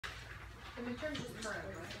The midterm just started,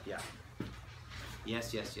 right? Yeah.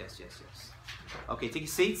 Yes. Okay, take your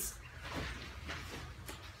seats.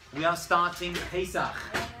 We are starting Pesach.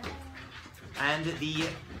 And the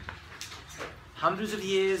hundreds of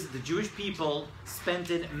years the Jewish people spent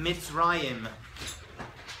in Mitzrayim.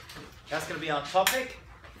 That's going to be our topic.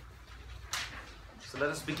 So let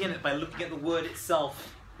us begin it by looking at the word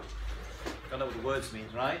itself. Don't know what the words mean,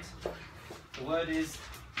 right? The word is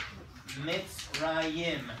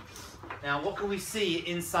Mitzrayim. Now, what can we see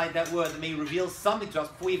inside that word that may reveal something to us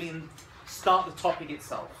before we even start the topic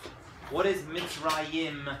itself? What does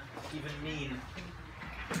Mitzrayim even mean?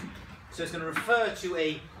 So it's going to refer to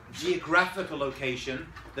a geographical location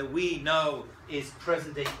that we know is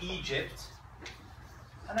present-day Egypt.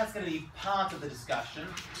 And that's going to be part of the discussion.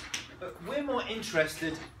 But we're more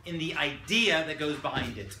interested in the idea that goes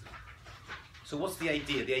behind it. So what's the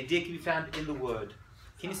idea? The idea can be found in the word.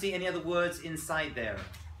 Can you see any other words inside there?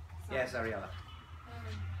 Yes, Ariella.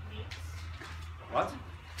 Meats. What?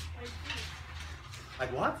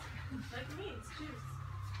 Like Like meats. what? Like meats, juice.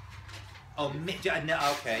 Oh, no,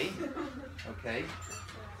 okay. Okay.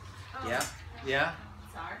 Oh. Yeah.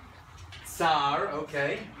 Tsar. Tsar,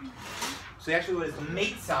 okay. So the actual word is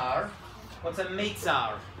meitzar. What's a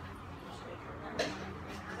meitzar?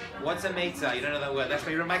 What's a meitzar? You don't know that word. That's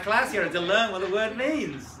why you're in my class here, to learn what the word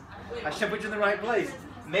means. I should put you in the right place.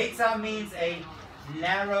 Meitzar means a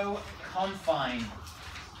narrow confine.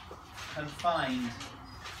 Confined.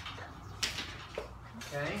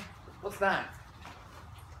 Okay. What's that?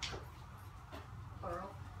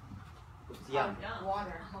 Yeah.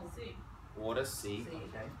 Water. Sea. Water, sea.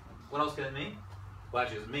 Okay. What else can it mean? Well,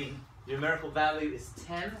 actually, it doesn't mean. Numerical value is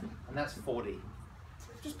 10, and that's 40.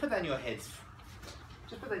 Just put that in your heads.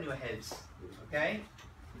 Just put that in your heads. Okay?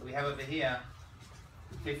 So we have over here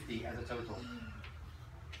 50 as a total.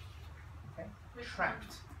 Okay?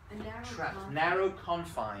 Trapped. Trapped. Narrow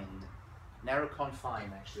confined. Narrow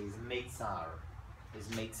confined, actually, is meitzar. Is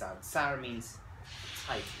meitzar. Tsar means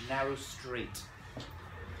tight, narrow, straight.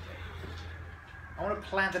 I want to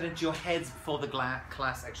plant that into your heads before the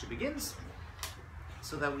class actually begins,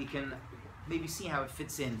 so that we can maybe see how it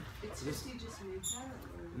fits in. It's 50 just meitzar?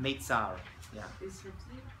 Meitzar, yeah. Is 50?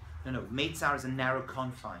 No, meitzar is a narrow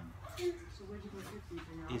confine. So where'd you go 50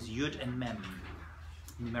 for now? Is yud and mem,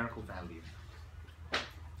 numerical value.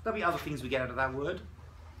 There'll be other things we get out of that word.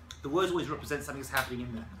 The words always represent something that's happening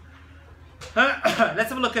in there. Let's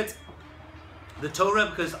have a look at the Torah,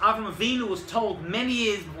 because Avraham Avinu was told many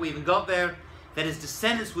years before we even got there that his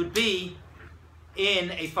descendants would be in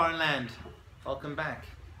a foreign land. Welcome back.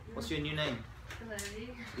 What's your new name?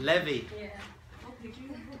 Levi. Levi. Yeah.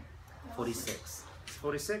 46.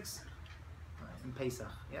 46? In Pesach,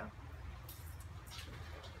 yeah.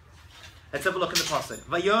 Let's have a look in the pasuk.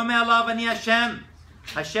 Vayomer alav ani Hashem.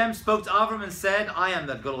 Hashem spoke to Avram and said, I am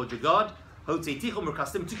the Lord your God. Hotzeitichu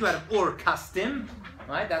Ur-Kasdim. Took you out of Ur-Kasdim.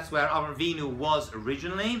 Right? That's where Avraham Avinu was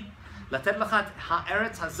originally. Latet lachat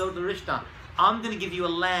ha'eretz hazod l'rishta. I'm going to give you a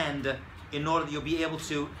land in order that you'll be able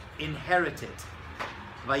to inherit it.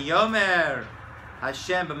 Vayomer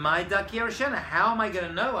Hashem b'mai daki Hashem. How am I going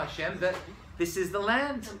to know, Hashem, that this is the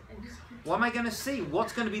land? What am I going to see?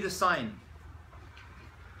 What's going to be the sign?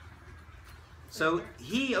 So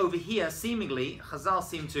he over here, seemingly, Chazal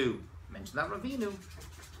seem to mention that Ravinu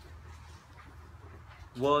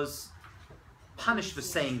was punished for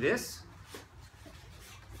saying this,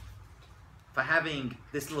 for having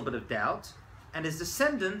this little bit of doubt, and his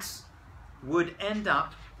descendants would end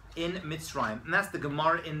up in Mitzrayim. And that's the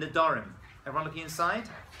Gemara in the Dorim. Everyone looking inside?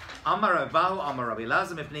 Amar Ravahu, Amar Rabbi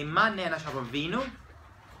Elazar, Mipnei Man Ne'anash Avinu.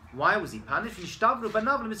 Why was he punished? Nishtavru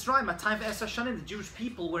banav Mitzrayim. A time for Esar Shanim. The Jewish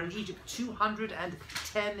people were in Egypt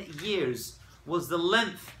 210 years. Was the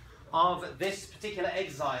length of this particular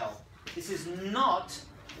exile. This is not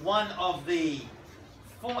one of the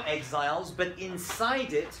 4 exiles, but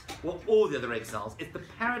inside it were all the other exiles. It's the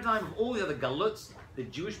paradigm of all the other galuts the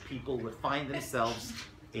Jewish people would find themselves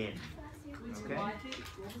in. Okay?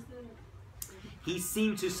 He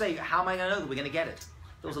seemed to say, how am I going to know that we're going to get it?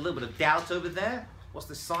 There was a little bit of doubt over there. What's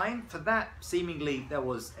the sign? For that, seemingly, there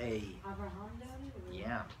was a...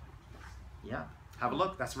 Yeah. Yeah. Have a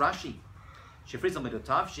look. That's Rashi. Shefrizal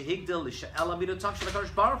midotav, shehigdil l'sha'ela midotav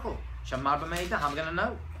shalakadosh baruch hu. Shamar b'meida. How am I going to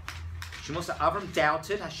know? Shemusa Avram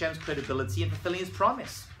doubted Hashem's credibility in fulfilling his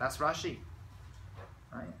promise. That's Rashi.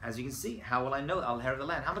 Right? As you can see, how will I know I'll inherit the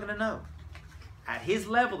land? How am I going to know? At his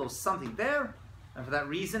level, there was something there, and for that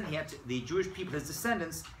reason, the Jewish people, his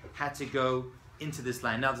descendants, had to go into this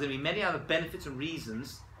land. Now, there's going to be many other benefits and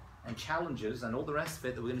reasons and challenges and all the rest of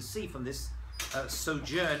it that we're going to see from this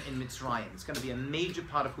sojourn in Mitzrayim. It's going to be a major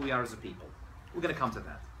part of who we are as a people. We're going to come to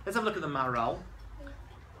that. Let's have a look at the Maharal,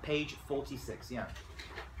 page 46. Yeah.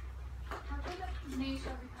 How could the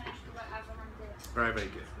nation be punished for what Abraham did? Very, very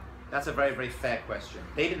good. That's a very, very fair question.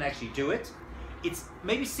 They didn't actually do it. It's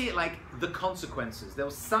maybe see it like the consequences. There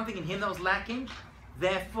was something in him that was lacking.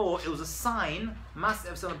 Therefore, it was a sign,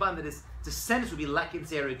 that his descendants would be lacking in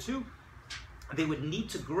this area too. They would need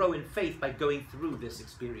to grow in faith by going through this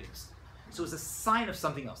experience. So it was a sign of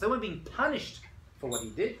something else. They weren't being punished for what he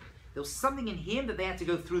did. There was something in him that they had to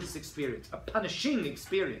go through this experience, a punishing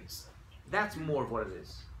experience. That's more of what it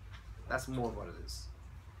is. That's more of what it is.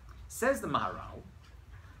 Says the Maharal,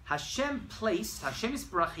 Hashem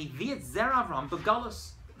Yisbarach Hiviet Zer Avraham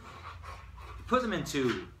Begalus. Put them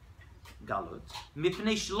into Galut.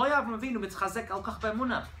 Mipnei Shlo Avraham Avinu mitchazek al kach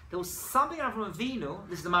be'emunah. There was something in Avraham Avinu.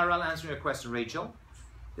 This is the Maharal answering your question, Rachel.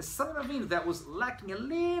 There's something in Avinu that was lacking a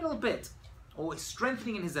little bit, or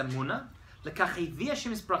strengthening in his emunah. Lekach Hivi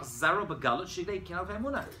Hashem Yisbarach Zaro Begalut Shidei Kinav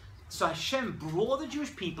Emunah. So Hashem brought the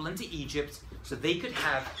Jewish people into Egypt so they could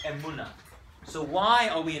have emunah. So why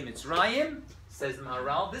are we in Mitzrayim? Says the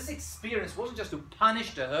Maharal, this experience wasn't just to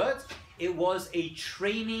punish, to hurt, it was a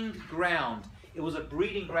training ground. It was a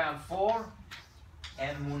breeding ground for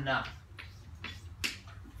emunah.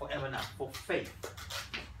 For emunah, for faith.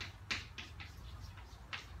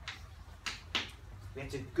 We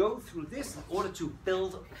had to go through this in order to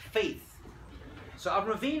build faith. So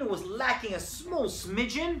Avraham Avinu was lacking a small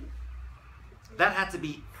smidgen. That had to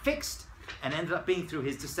be fixed and ended up being through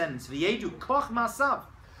his descendants. V'yedu koch masav.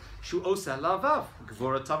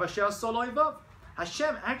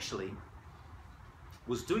 Hashem actually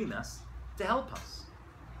was doing this to help us.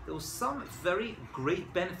 There was some very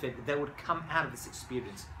great benefit that would come out of this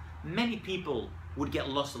experience. Many people would get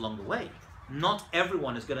lost along the way. Not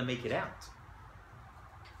everyone is going to make it out.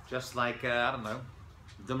 Just like, I don't know,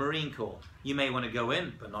 the Marine Corps. You may want to go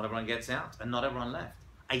in, but not everyone gets out, and not everyone left.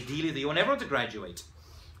 Ideally, you want everyone to graduate.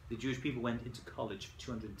 The Jewish people went into college for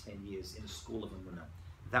 210 years in a school of Emunah.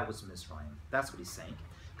 That was Mitzrayim. That's what he's saying.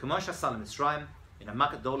 And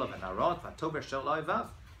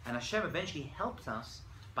Hashem eventually helped us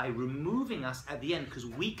by removing us at the end because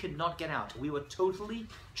we could not get out. We were totally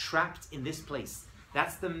trapped in this place.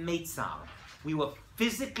 That's the Meitzar. We were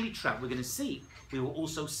physically trapped. We're going to see we were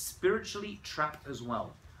also spiritually trapped as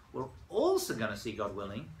well. We're also going to see, God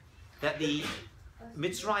willing, that the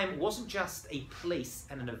Mitzrayim wasn't just a place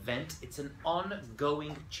and an event. It's an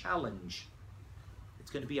ongoing challenge. It's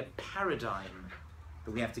going to be a paradigm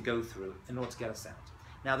that we have to go through in order to get us out.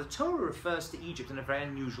 Now, the Torah refers to Egypt in a very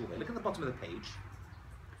unusual way. Look at the bottom of the page.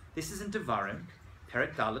 This is in Devarim,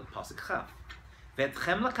 Perek Dalet, Pasuk Chav.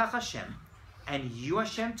 Ve'etchem lakach Hashem, and you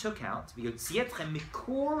Hashem took out, v'yotzietchem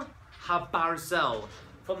mikor habarzel,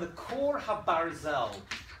 from the kor habarzel.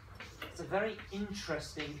 It's a very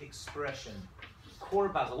interesting expression. Kor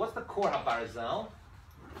habarzel. What's the kor habarzel?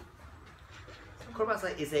 Kor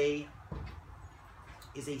habarzel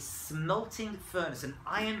is a smelting furnace, an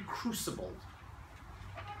iron crucible.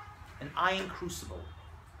 An iron crucible.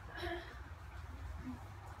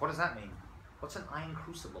 What does that mean? What's an iron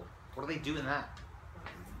crucible? What do they do in that?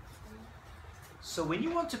 So when you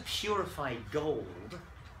want to purify gold,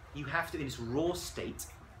 you have to, in its raw state,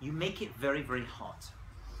 you make it very, very hot.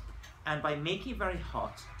 And by making it very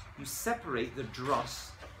hot, you separate the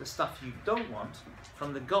dross, the stuff you don't want,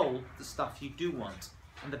 from the gold, the stuff you do want.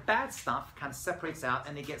 And the bad stuff kind of separates out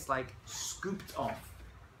and it gets like scooped off.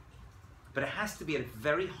 But it has to be at a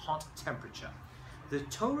very hot temperature. The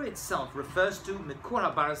Torah itself refers to Mikor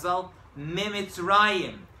HaBarzal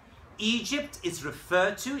Memitzrayim. Egypt is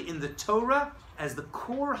referred to in the Torah as the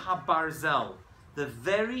Kor HaBarzal, the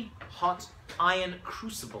very hot iron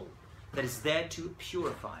crucible that is there to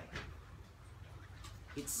purify.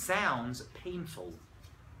 It sounds painful,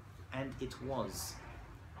 and it was.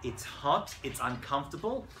 It's hot, it's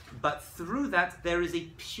uncomfortable, but through that there is a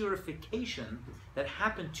purification that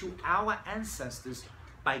happened to our ancestors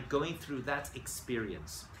by going through that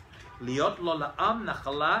experience. Liot lo la'am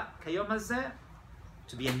nachala kayom hazeh,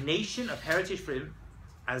 to be a nation of heritage for him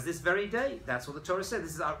as this very day. That's what the Torah said.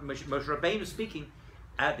 This is Moshe Rabbeinu speaking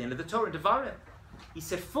at the end of the Torah in Devarim. He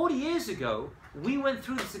said 40 years ago we went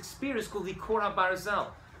through this experience called the Kor HaBarzal.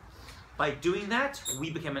 By doing that we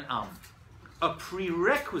became an Am. A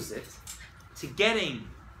prerequisite to getting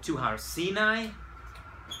to Har Sinai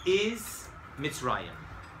is Mitzrayim.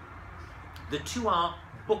 The two are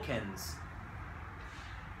bookends.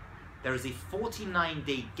 There is a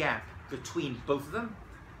 49-day gap between both of them.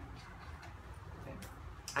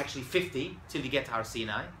 Actually 50 till you get to Har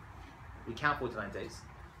Sinai. We count 49 days.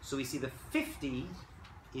 So we see the 50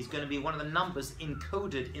 is going to be one of the numbers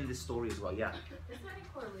encoded in this story as well. Yeah. Is there any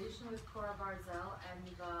correlation with Korah Barzel and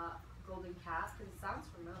the golden calf? Because it sounds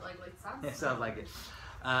familiar. It sounds. It sounds like it.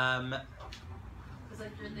 It's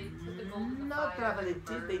like they took the gold in the No, fire.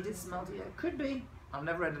 but they did smelt it. Yeah, it could be. I've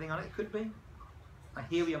never read anything on it. It could be. I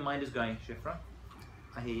hear where your mind is going, Shifra.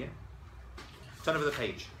 I hear you. Turn over the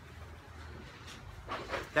page.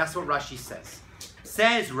 That's what Rashi says.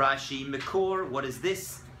 Says Rashi, Mekor, what is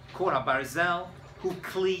this? Korah Barzel, hu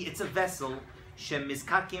kli, it's a vessel, shem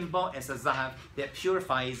mizkakim bo es zahav, that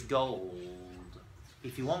purifies gold.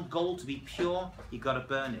 If you want gold to be pure, you got to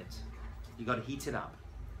burn it. You got to heat it up.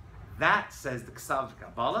 That, says the Ksav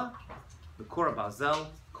Kabbalah, the Korah Barzel,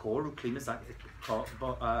 kor hu kli mizkakim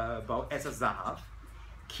bo es zahav,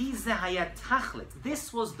 ki ze hayat tachlit.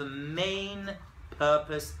 This was the main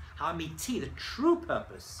purpose, Hamiti, the true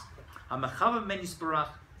purpose. Why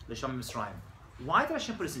did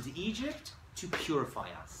Hashem put us into Egypt? To purify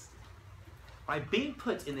us. By being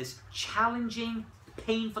put in this challenging,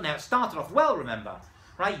 painful, now it started off well, remember,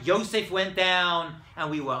 right? Yosef went down,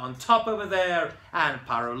 and we were on top over there, and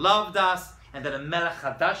Paro loved us, and then a Melech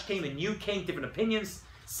Hadash came, a new king, different opinions.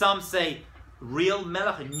 Some say real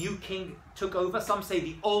Melech, a new king took over. Some say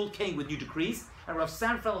the old king with new decrees. And Rav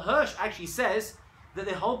Sanfel Hirsch actually says that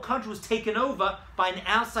the whole country was taken over by an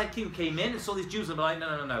outside king who came in and saw these Jews and were like,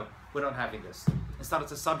 no, we're not having this. And started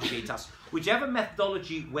to subjugate us. Whichever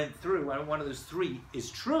methodology went through, and one of those three is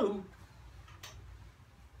true,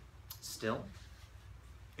 still,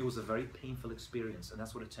 it was a very painful experience, and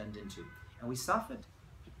that's what it turned into. And we suffered.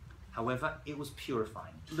 However, it was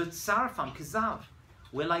purifying. L'tzarfam kazav.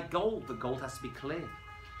 We're like gold. The gold has to be clear.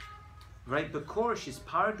 Right, Bekorish is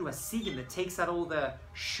paradu asigim that takes out all the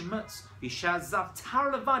schmutz. Vishazav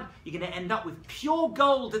tarlevad. You're going to end up with pure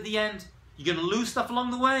gold at the end. You're going to lose stuff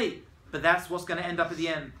along the way, but that's what's going to end up at the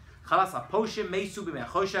end. Chalas haposhim meisu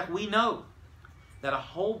b'mechoshech. We know that a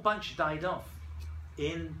whole bunch died off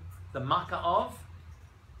in the Makkah of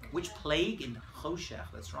which plague? In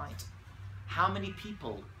Choshech. That's right. How many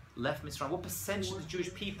people left Mitzrayim? What percentage of the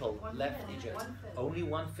Jewish people left Egypt? Only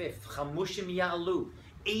 1/5. Chamushim ya'alu.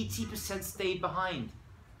 80% stayed behind.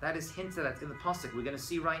 That is hinted at in the pasuk. We're going to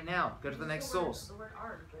see right now. Go to the next source. The word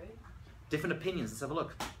armed, right? Different opinions. Let's have a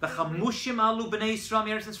look. The Chamushim alu b'nei Yisrael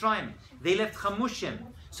Eretz Mitzrayim. They left Chamushim.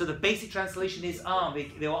 So the basic translation is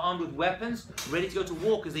armed. They were armed with weapons, ready to go to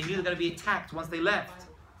war because they knew they were going to be attacked once they left.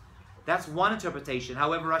 That's one interpretation.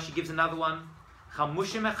 However, Rashi gives another one.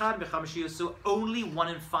 Chamushim echad b'chamushi yasu. Only 1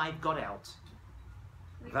 in 5 got out.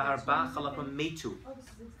 Va'arba chalapam metu.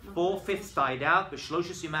 4/5 died out.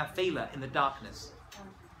 B'shloshes yimah feila, in the darkness.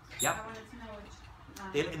 Yep.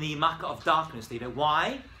 In the Makkah of darkness. They don't.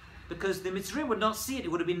 Why? Because the Mitzrayim would not see it.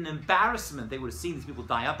 It would have been an embarrassment. They would have seen these people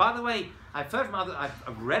die out. By the way, I've read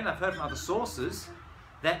and I've heard from other sources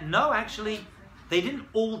that no, actually, they didn't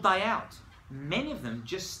all die out. Many of them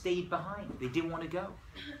just stayed behind. They didn't want to go.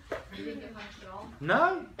 You didn't get punished at all?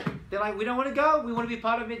 No. They're like, we don't want to go. We want to be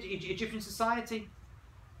part of Egyptian society.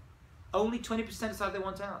 Only 20% decide they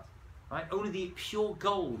want out. Right? Only the pure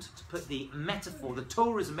gold to put the metaphor, the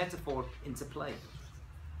Torah is a metaphor, into play.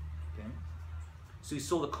 Okay. So we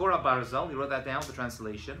saw the Korah Barzal, we wrote that down, the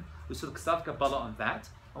translation. We saw the Ksav Kabbalah on that.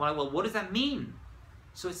 And we're like, well, what does that mean?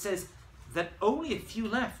 So it says that only a few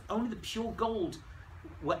left, only the pure gold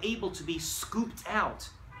were able to be scooped out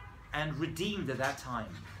and redeemed at that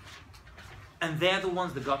time. And they're the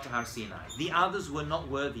ones that got to Har Sinai. The others were not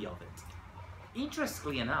worthy of it.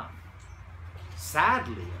 Interestingly enough,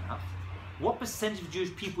 sadly enough, what percentage of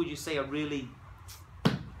Jewish people would you say are really...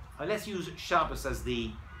 let's use Shabbos as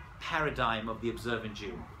the paradigm of the observant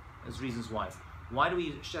Jew. There's reasons why. Why do we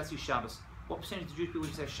use Shabbos? What percentage of Jewish people would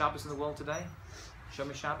you say Shabbos in the world today? Show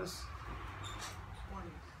me Shabbos. 20.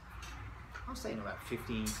 I'm saying about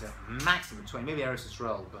 15 to maximum 20. Maybe Eretz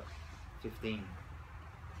Yisrael, but 15.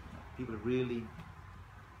 People really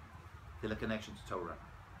feel a connection to Torah.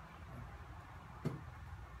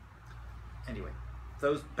 Anyway,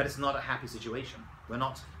 but it's not a happy situation. We're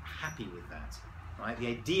not happy with that. Right? The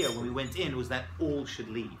idea when we went in was that all should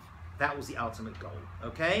leave. That was the ultimate goal.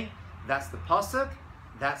 Okay? That's the pasuk.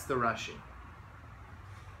 That's the Rashi.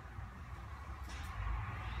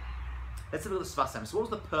 Let's have a look at the Sfas Emes. So what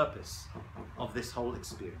was the purpose of this whole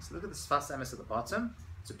experience? Look at the Sfas Emes at the bottom.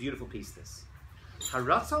 It's a beautiful piece, this.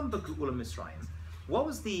 Haratzon b'Geula Mitzrayim. What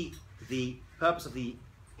was the purpose of the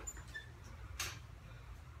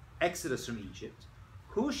Exodus from Egypt?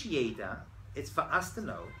 Hu sheyeda, it's for us to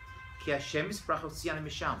know, ki Hashem yisbrach otzianu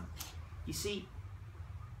misham. You see,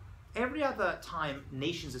 every other time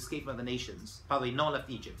nations escaped from other nations, by the way, no one left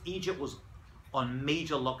Egypt. Egypt was on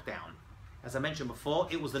major lockdown. As I mentioned before,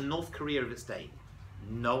 it was the North Korea of its day.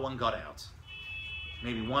 No one got out.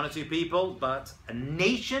 Maybe 1 or 2 people, but a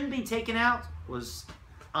nation being taken out was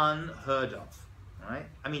unheard of. Right?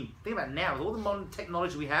 I mean, think about it now, with all the modern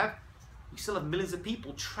technology we have, we still have millions of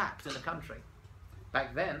people trapped in the country.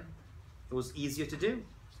 Back then, it was easier to do.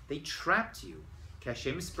 They trapped you.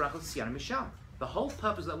 The whole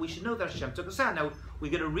purpose that we should know that Hashem took us out. Now,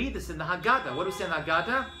 we're going to read this in the Haggadah. What do we say in the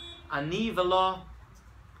Haggadah? Ani v'lo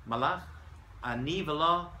malach, ani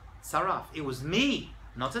v'lo saraf. It was me,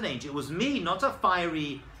 not an angel. It was me, not a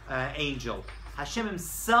fiery angel. Hashem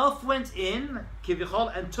himself went in,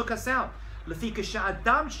 kivichol, and took us out. You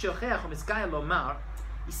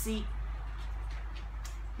see,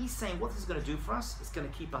 he's saying what this is going to do for us, it's going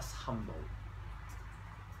to keep us humble.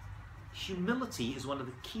 Humility is one of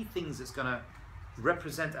the key things that's going to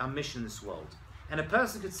represent our mission in this world. And a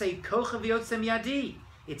person could say,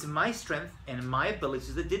 it's my strength and my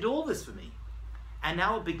abilities that did all this for me. And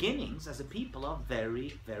our beginnings as a people are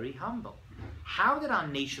very, very humble. How did our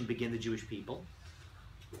nation begin, the Jewish people?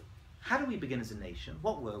 How did we begin as a nation?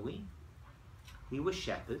 What were we? We were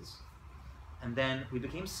shepherds, and then we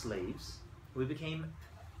became slaves. We became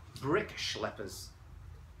brick schleppers.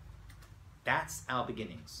 That's our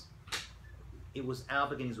beginnings. It was our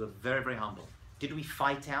beginnings. We were very, very humble. Did we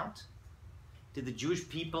fight out? Did the Jewish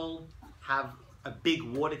people have a big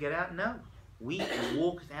war to get out? No. We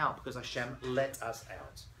walked out because Hashem let us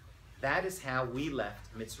out. That is how we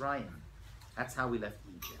left Mitzrayim. That's how we left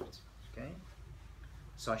Egypt. Okay?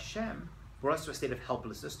 So Hashem brought us to a state of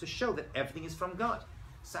helplessness to show that everything is from God.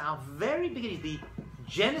 So our very beginning, the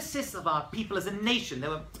genesis of our people as a nation, there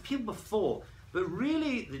were people before, but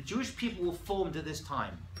really the Jewish people were formed at this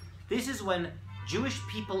time. This is when Jewish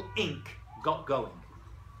People Inc. got going.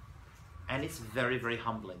 And it's very, very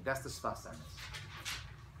humbling. That's the Sfas Emes.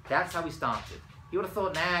 That's how we started. You would have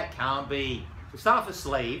thought, nah, it can't be. We start off as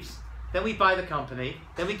slaves, then we buy the company,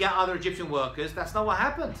 then we get other Egyptian workers. That's not what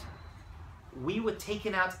happened. We were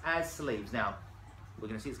taken out as slaves. Now, we're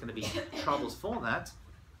going to see it's going to be troubles for that,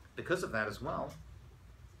 because of that as well.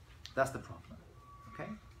 That's the problem. Okay?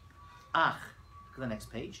 Look at the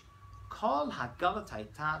next page. Kol hagalat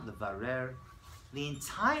hayta levarer. The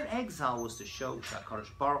entire exile was to show that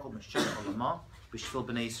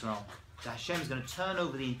Hashem is going to turn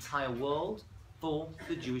over the entire world for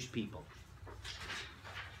the Jewish people.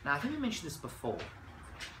 Now, I think we mentioned this before.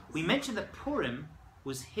 We mentioned that Purim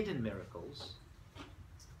was hidden miracles.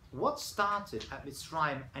 What started at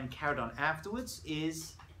Mitzrayim and carried on afterwards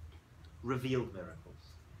is revealed miracles.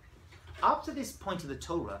 Up to this point in the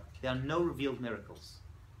Torah, there are no revealed miracles.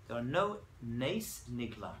 There are no nes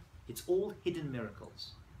nigla. It's all hidden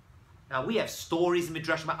miracles. Now we have stories in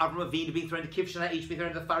Midrash about Avram Avinu being thrown into Kivshan each being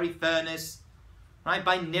thrown into the fiery furnace, right,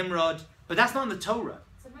 by Nimrod. But that's not in the Torah.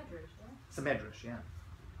 It's a medrash, yeah? It's a medrash, yeah.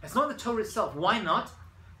 It's not in the Torah itself. Why not?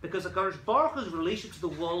 Because HaKadosh Baruch Hu's relation to the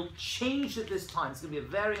world changed at this time. It's going to be a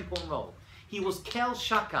very important role. He was Kel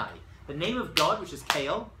Shakai, the name of God, which is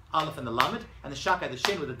Kel, Aleph and the Lamed, and the Shakai, the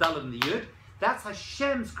Shin with the Dalet and the Yud. That's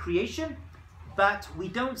Hashem's creation, but we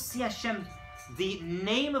don't see Hashem, the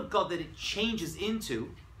name of God that it changes into.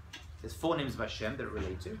 There's 4 names of Hashem that it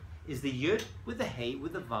relate to. Is the Yud with the Hey,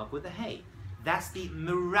 with the Vav, with the Hey. That's the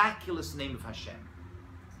miraculous name of Hashem.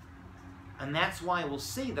 And that's why we'll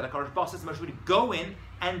see that HaKadosh Baruch Hu says to Moshe, go in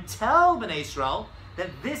and tell Bnei Israel that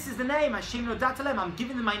this is the name, Hashem Nodatalem, I'm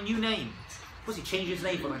giving them my new name. Was he changing his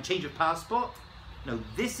name for a change of passport? No,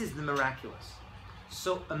 this is the miraculous.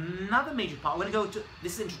 So another major part, we're going to go to,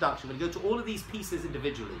 this is introduction, we're going to go to all of these pieces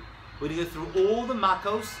individually. We're going to go through all the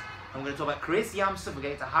Makos, and we're going to talk about Kriyas Yamsuf, we're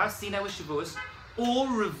going to Har Sinai with Shavuos, all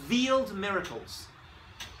revealed miracles.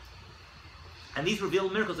 And these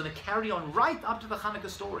revealed miracles are going to carry on right up to the Hanukkah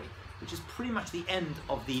story, which is pretty much the end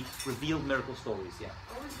of the revealed miracle stories, yeah.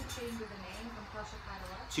 What was the change of the name from Pasha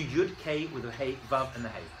to Yud K with the Hey, Vav and the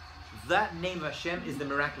Hey. That name of Hashem is the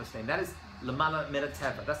miraculous name. That is Lamala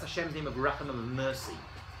Merateva. That's Hashem's name of Rachamim, of mercy.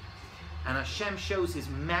 And Hashem shows his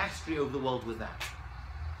mastery over the world with that.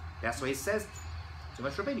 That's why he says to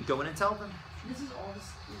Moshe Rabbeinu, go in and tell them. This is all the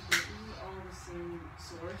same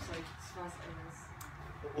source, like Sfas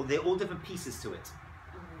Emes. Or they're all different pieces to it.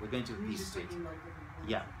 Okay. We're going to pieces to it. Like different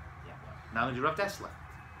Yeah. Now into Rav Dessler.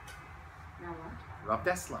 Now what? Rav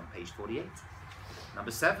Dessler, page 48. Number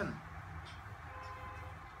 7.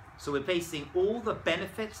 So we're facing all the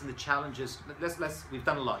benefits and the challenges. We've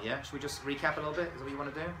done a lot, yeah? Should we just recap a little bit? Is that what you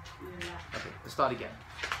want to do? Yeah. Okay, let's start again.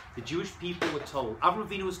 The Jewish people were told, Avram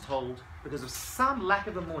Avinu was told, because of some lack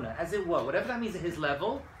of emunah, as it were, whatever that means at his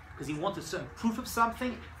level, because he wanted certain proof of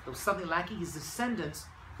something, there was something lacking, his descendants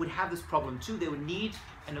would have this problem too. They would need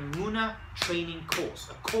an emunah training course,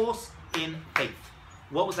 a course in faith.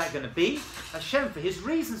 What was that going to be? Hashem, for his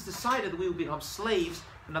reasons, decided that we would become slaves.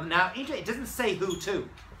 Now, it doesn't say who to.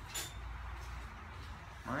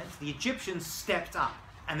 Right? The Egyptians stepped up.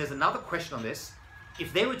 And there's another question on this.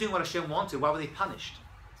 If they were doing what Hashem wanted, why were they punished?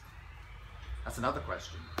 That's another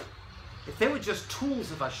question. If they were just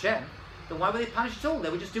tools of Hashem, then why were they punished at all? They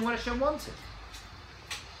were just doing what Hashem wanted.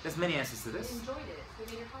 There's many answers to this. They enjoyed it. They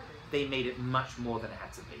made it harder. They made it much more than it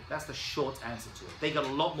had to be. That's the short answer to it. They got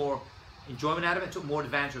a lot more enjoyment out of it, took more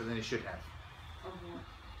advantage of it than they should have.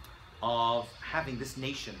 Of having this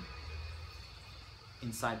nation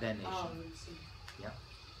inside their nation. Yeah.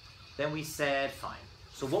 Then we said, fine.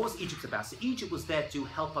 So what was Egypt about? So Egypt was there to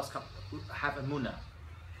help us have emunah.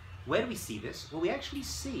 Where do we see this? Well, we actually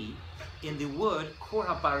see in the word Kor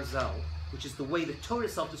HaBarzel, which is the way the Torah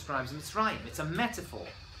itself describes Mitzrayim. It's a metaphor.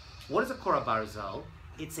 What is a Kor HaBarzel?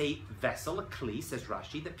 It's a vessel, a kli, says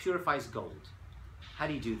Rashi, that purifies gold. How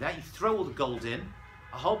do you do that? You throw all the gold in,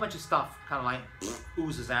 a whole bunch of stuff kind of like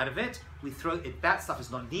oozes out of it. We throw it, that stuff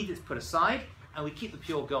is not needed, it's put aside, and we keep the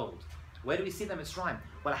pure gold. Where do we see that in Mitzrayim?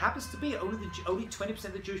 Well, it happens to be only 20%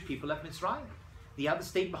 of the Jewish people left Mitzrayim. The others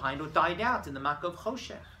stayed behind or died out in the Makkah of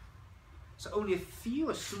Choshech. So only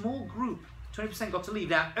a small group, 20% got to leave.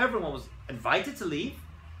 Now, everyone was invited to leave,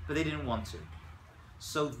 but they didn't want to.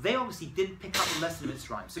 So they obviously didn't pick up the lesson in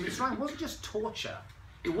Mitzrayim. So Mitzrayim wasn't just torture.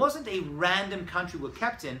 It wasn't a random country we were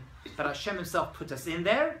kept in, but Hashem himself put us in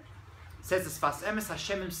there. It says the Sfas Emes,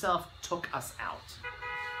 Hashem himself took us out.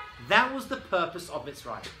 That was the purpose of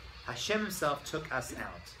Mitzrayim. Hashem himself took us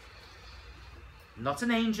out. Not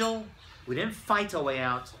an angel. We didn't fight our way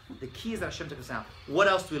out. The key is that Hashem took us out. What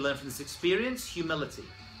else do we learn from this experience? Humility.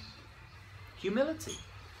 Humility.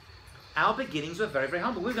 Our beginnings were very, very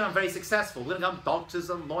humble. We're going to be very successful. We're going to become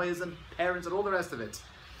doctors and lawyers and parents and all the rest of it.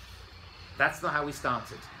 That's not how we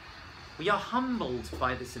started. We are humbled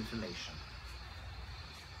by this information.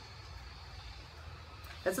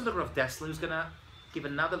 Let's look at Rav Dessler, who's going to give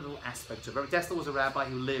another little aspect of it. Rav Dessler was a rabbi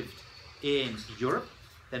who lived in Europe,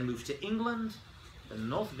 then moved to England, the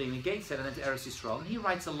north of England, Gateshead, and then to Eretz Yisrael. And he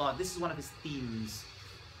writes a lot. This is one of his themes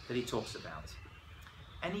that he talks about.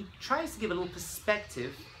 And he tries to give a little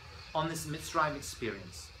perspective on this Mitzrayim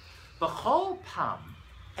experience. B'chol pam,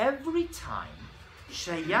 every time,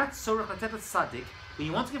 shayat sorach latet tzaddik, when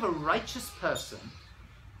you want to give a righteous person,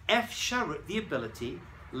 efshar, the ability,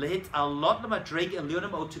 lehit alot l'madreg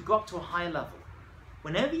elyonim, to go up to a higher level.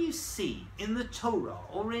 Whenever you see in the Torah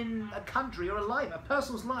or in a country or a life, a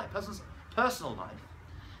person's personal life,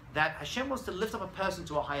 that Hashem wants to lift up a person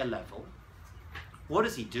to a higher level, what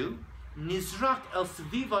does he do? Nizrak el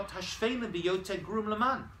svivat hashvein biyote grum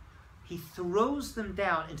laman. He throws them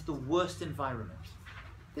down into the worst environment.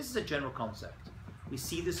 This is a general concept. We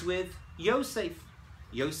see this with Yosef.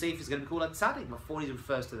 Yosef is going to be called a tzaddik. Before he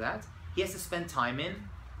refers to that, he has to spend time in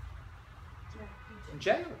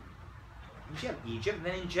jail. In jail. Egypt, and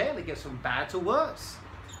then in jail it gets from bad to worse.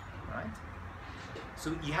 Right?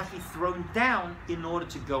 So you have to be thrown down in order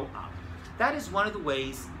to go up. That is one of the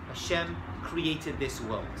ways Hashem created this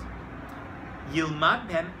world. Yilmad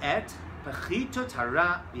hem et pechitut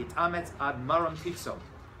hara v'yitametz ad maram kitzo.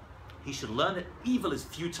 He should learn that evil is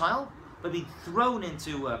futile, but being thrown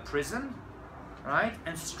into prison, right,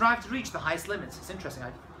 and strive to reach the highest limits. It's interesting.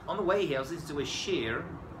 On the way here, I was listening to a shir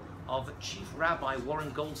of Chief Rabbi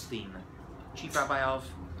Warren Goldstein, Chief Rabbi of.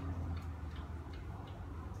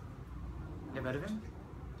 You ever heard of him?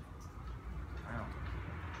 Wow.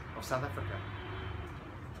 Of South Africa.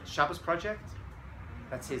 Shabbos Project.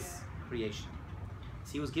 That's his creation.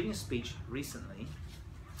 So he was giving a speech recently,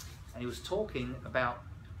 and he was talking about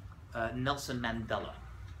Nelson Mandela.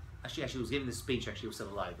 Actually, he was giving this speech. Actually, he was still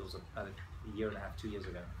alive. It was about a year and a half, 2 years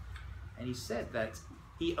ago. And he said that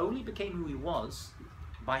he only became who he was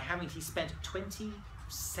by he spent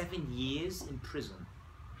 27 years in prison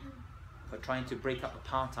for trying to break up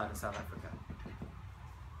apartheid in South Africa.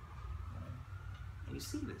 And you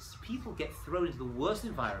see this. People get thrown into the worst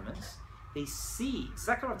environments. They see,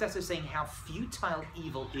 Zakharov Dessler is saying how futile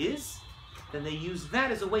evil is, then they use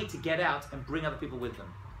that as a way to get out and bring other people with them.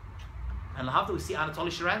 And lahavdil, we see Anatoly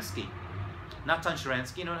Sharansky. Natan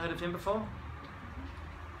Sharansky, anyone heard of him before?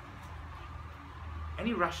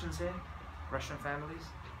 Any Russians here? Russian families?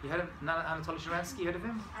 You heard of Anatoly Sharansky? You heard of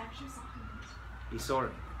him? I actually saw him. You saw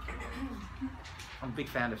him. I'm a big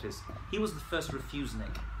fan of his. He was the first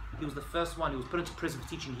refusnik. He was the first one who was put into prison for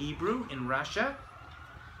teaching Hebrew in Russia.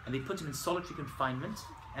 And they put him in solitary confinement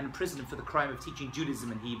and imprisoned him for the crime of teaching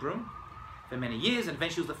Judaism and Hebrew for many years. And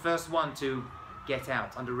eventually he was the first one to get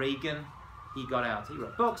out. Under Reagan, he got out. He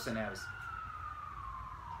wrote books, and now he's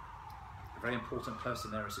a very important person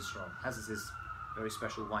there, as Israel, as is his very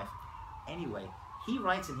special wife. Anyway, he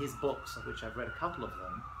writes in his books, of which I've read a couple of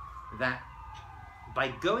them, that by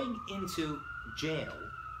going into jail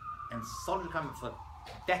and solitary confinement for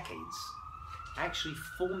decades, actually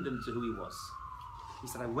formed him to who he was. He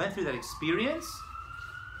said, I went through that experience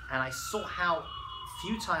and I saw how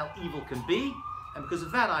futile evil can be, and because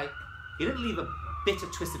of that, he didn't leave a bitter,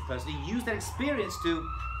 twisted person. He used that experience to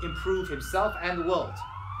improve himself and the world.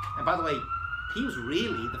 And by the way, he was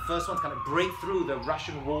really the first one to kind of break through the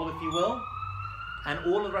Russian wall, if you will, and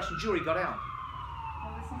all of the Russian Jewry got out.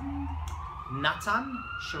 What was his name? Natan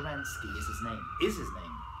Sharansky is his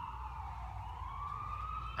name.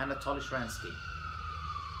 Anatoly Sharansky.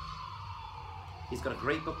 He's got a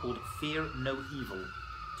great book called Fear No Evil.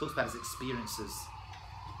 Talks about his experiences,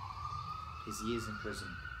 his years in prison.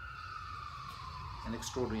 An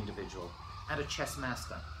extraordinary individual. And a chess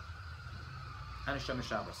master. And a Shomer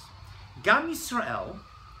Shabbos. Gam Yisrael,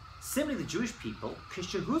 similarly the Jewish people,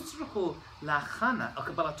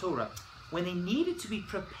 when they needed to be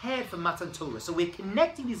prepared for Matan Torah. So we're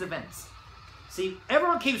connecting these events. See,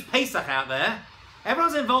 everyone keeps Pesach out there.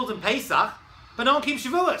 Everyone's involved in Pesach, but no one keeps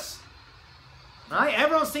Shavuos. Right?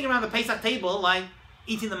 Everyone's sitting around the Pesach table, like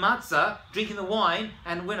eating the matzah, drinking the wine,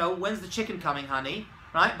 and when's the chicken coming, honey?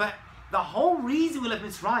 Right? But the whole reason we left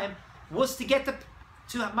Mitzrayim was to get to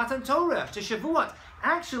Matan Torah, to Shavuot.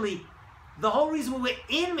 Actually, the whole reason we were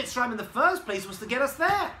in Mitzrayim in the first place was to get us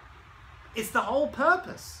there. It's the whole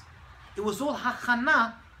purpose. It was all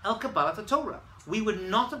hachana el kabbalat Torah. We would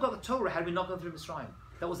not have got the Torah had we not gone through Mitzrayim.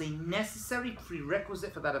 That was a necessary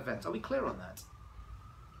prerequisite for that event. Are we clear on that?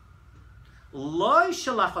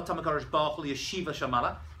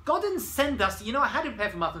 God didn't send us, I had to prepare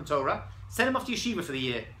for Matan Torah, send him off to yeshiva for the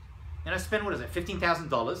year. Spend,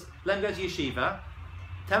 $15,000, let him go to yeshiva,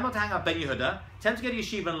 tell him not to hang out Ben Yehuda, tell him to go to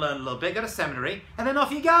yeshiva and learn a little bit, go to seminary, and then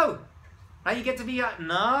off you go. Right? You get to be,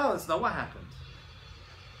 no, that's not what happened.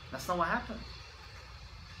 That's not what happened.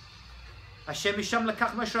 Hashem Misham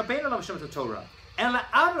lekach Moshe Rabbeinu alav Hashem et Torah. Ela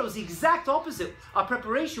Adra was the exact opposite. Our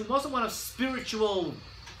preparation wasn't one of spiritual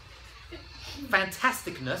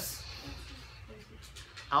fantasticness.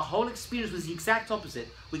 Our whole experience was the exact opposite.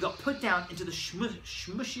 We got put down into the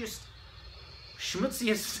schmutziest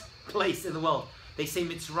place in the world. They say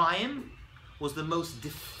Mitzrayim was the most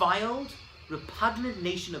defiled, repugnant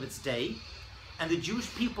nation of its day, and the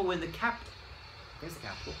Jewish people were in the capital. Where's the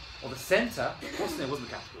capital? Or the center. It wasn't the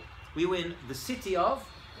capital. We were in the city of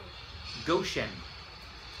Goshen.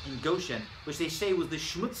 In Goshen, which they say was the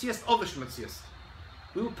schmutziest of the schmutziest.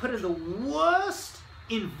 We were put in the worst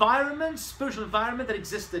environment, spiritual environment that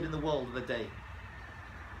existed in the world of the day.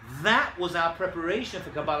 That was our preparation for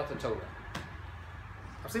Kabbalat Torah.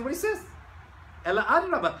 I'll see what he says. Ela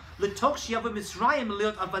adraba, l'tok shi'avu Mitzrayim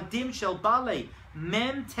liot avadim shel balei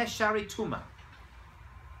mem teshari tuma.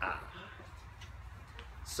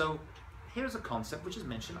 So here's a concept which is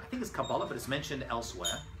mentioned, I think it's Kabbalah, but it's mentioned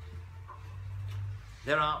elsewhere.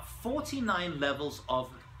 There are 49 levels of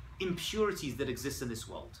impurities that exist in this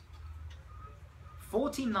world.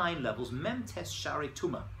 49 levels, mem tes shari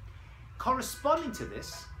tuma. Corresponding to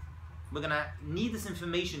this, we're going to need this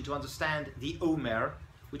information to understand the Omer,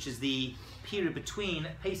 which is the period between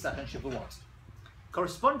Pesach and Shavuot.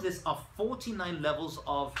 Corresponding to this are 49 levels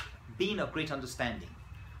of being of great understanding.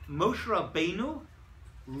 Moshe Rabbeinu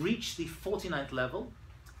reached the 49th level.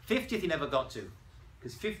 50th he never got to,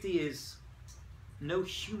 because 50 is, no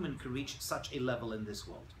human could reach such a level in this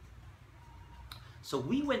world. So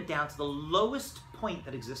we went down to the lowest point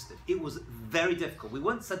that existed. It was very difficult. We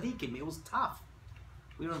weren't tzaddikim, it was tough.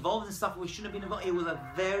 We were involved in stuff we shouldn't have been involved in. It was a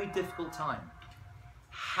very difficult time.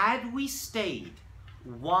 Had we stayed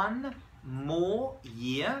one more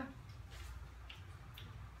year,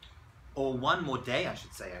 or one more day, I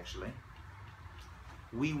should say actually,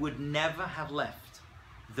 we would never have left.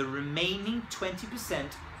 The remaining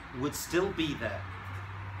 20% would still be there.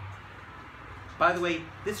 By the way,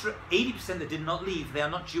 this 80% that did not leave, they are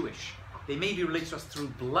not Jewish. They may be related to us through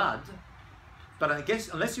blood, but I guess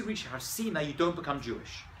unless you reach Har Sinai, you don't become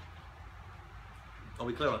Jewish. Are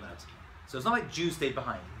we clear on that? So it's not like Jews stayed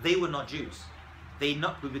behind. They were not Jews. We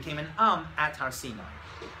became an at Har Sinai.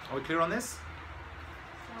 Are we clear on this?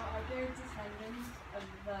 So are there descendants of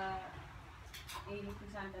the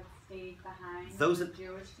 80% that stayed behind? Those are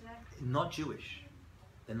Jewish today? Not Jewish.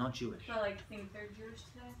 They're not Jewish. So think they're Jewish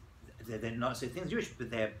today? They're not, so things Jewish, but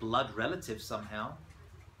they're blood relatives somehow.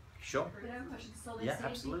 Sure. But I have a question. So they Yeah, stayed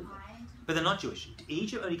absolutely. behind? But they're not Jewish.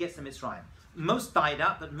 Egypt only gets to Mitzrayim. Most died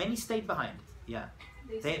out, but many stayed behind. Yeah.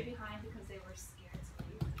 They stayed behind because they were scared to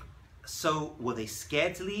leave. So were they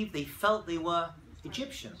scared to leave? They felt they were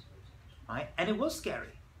Egyptian, right? And it was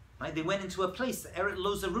scary. Right? They went into a place, Eret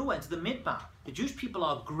Lo Zarua, into the Midbar. The Jewish people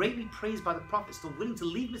are greatly praised by the prophets, still willing to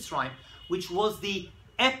leave Mitzrayim, which was the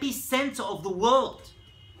epicenter of the world.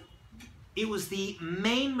 It was the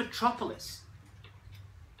main metropolis.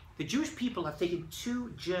 The Jewish people have taken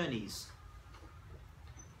 2 journeys.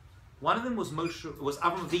 One of them was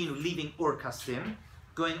Avraham Avinu leaving Ur Kasdim,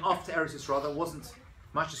 going off to Eretz Yisrael. There wasn't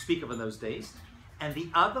much to speak of in those days. And the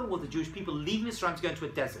other was the Jewish people leaving Israel to go into a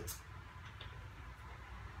desert.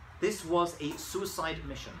 This was a suicide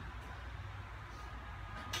mission.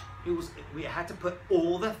 We had to put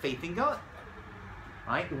all their faith in God.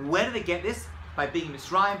 Right? Where did they get this? By being in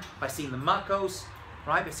Mitzrayim, by seeing the Makos,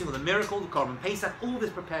 right? By seeing all the miracle, the Korban Pesach, all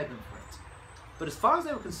this prepared them for it. But as far as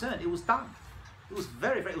they were concerned, it was done. It was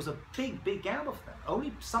it was a big, big gamble for them.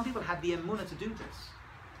 Only some people had the emunah to do this.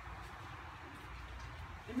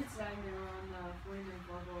 In Mitzrayim, they were on the 49th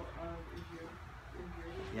level of impurity.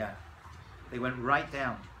 Yeah. They went right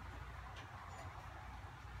down.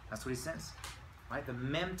 That's what he says. Right? The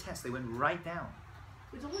mem test, they went right down.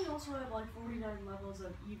 But don't we also have like 49 levels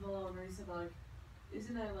of evil? And they said like,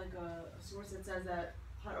 isn't there like a source that says that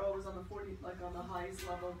Paro was on the highest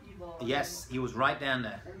level of evil? Yes, he was right down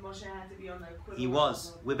there. And Moshe had to be on the equivalent. He was.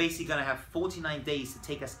 Level. We're basically going to have 49 days to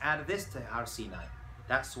take us out of this to Har Sinai.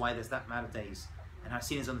 That's why there's that amount of days. And Har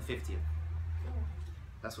Sinai is on the 50th.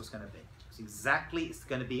 That's what's going to be. It's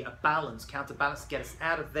going to be a balance, counterbalance to get us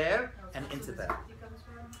out of there and into there.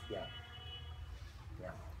 Yeah.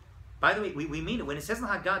 Yeah. By the way, we mean it. When it says in the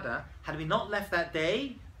Haggadah, had we not left that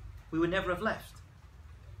day, we would never have left.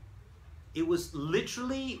 It was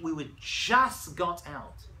literally, we would just got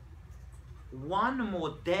out. One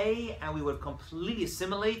more day and we would have completely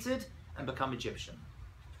assimilated and become Egyptian.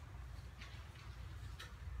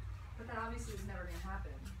 But that obviously was never going to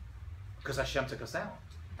happen. Because Hashem took us out.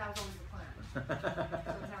 That was always the plan. So it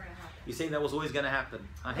was never going to happen. You're saying that was always going to happen.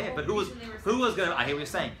 I hear, Well, but the who was going to, I hear what you're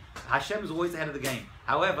saying. Hashem is always ahead of the game.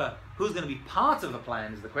 However, who's going to be part of the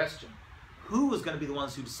plan is the question. Who was going to be the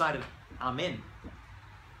ones who decided, I'm in?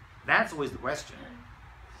 That's always the question.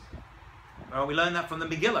 Well, we learned that from the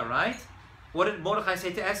Megillah, right? What did Mordechai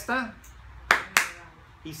say to Esther?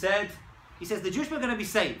 He says, the Jewish people are going to be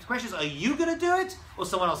saved. The question is, are you going to do it or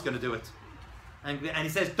someone else going to do it? And he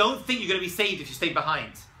says, don't think you're going to be saved if you stay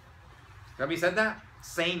behind. Remember he said that?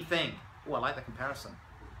 Same thing. Oh, I like that comparison.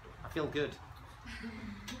 I feel good.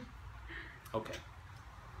 Okay.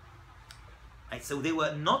 Right, so they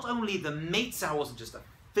were not only the Meitzar, wasn't just a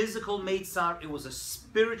physical Meitzar, it was a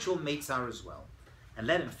spiritual Meitzar as well. And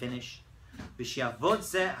let him finish. The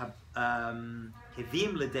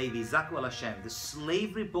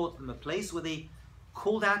slavery brought them a place where they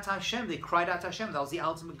called out to Hashem, they cried out to Hashem. That was the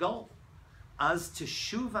ultimate goal. As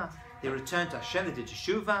Teshuvah, they returned to Hashem, they did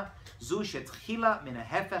Teshuvah.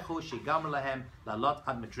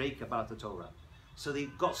 So they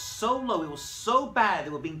got so low, it was so bad, they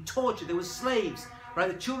were being tortured, they were slaves, right?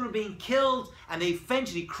 The children were being killed, and they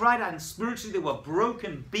eventually cried out, and spiritually they were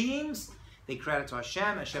broken beings. They cried out to Hashem,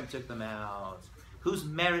 and Hashem took them out. Whose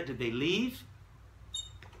merit did they leave?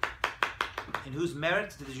 In whose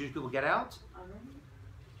merit did the Jewish people get out?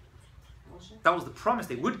 That was the promise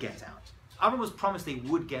they would get out. Aaron was promised they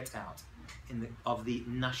would get out. Of the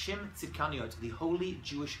Nashim Tzidkaniot, the holy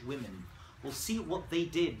Jewish women. We'll see what they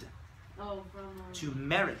did to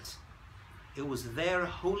merit. It was their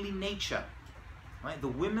holy nature. Right? The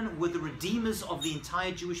women were the redeemers of the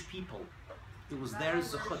entire Jewish people. It was their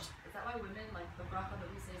zechut. Is that why women, like the bracha that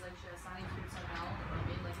we say is like Shasani Kirsanel,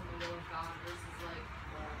 made like in the will of God versus like...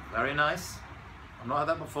 Very nice. I've not heard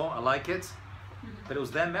that before. I like it. But it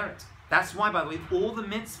was their merit. That's why, by the way, all the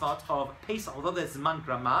mitzvot of Pesach, although there's Zman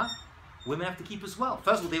Grama, women have to keep as well.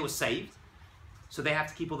 First of all, they were saved, so they have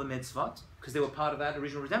to keep all the mitzvot, because they were part of that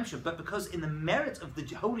original redemption. But because in the merit of the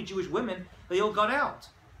holy Jewish women, they all got out.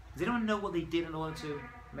 Does anyone know what they did in order to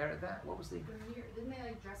merit that? What was the... Didn't they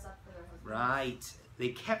like dress up for their husbands? Right. They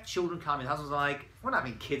kept children coming. The husbands were like, we're not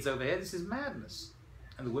having kids over here, this is madness.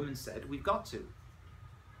 And the women said, we've got to.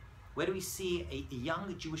 Where do we see a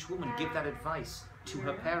young Jewish woman give that advice to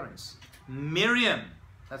her parents? Miriam.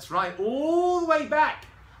 That's right. All the way back.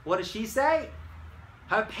 What does she say?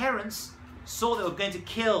 Her parents saw they were going to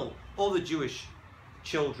kill all the Jewish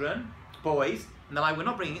children, boys, and they're like, we're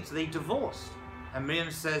not bringing it, so they divorced. And Miriam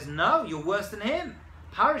says, no, you're worse than him.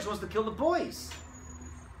 Parish wants to kill the boys.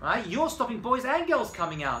 Right? You're stopping boys and girls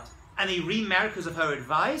coming out. And they remarried because of her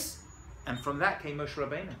advice, and from that came Moshe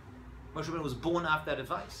Rabbeinu. Moshe Rabbeinu was born after that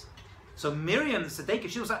advice. So Miriam, the Tzedekah,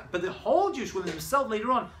 she was like, but the whole Jewish women themselves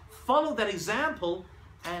later on followed that example,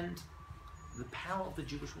 and the power of the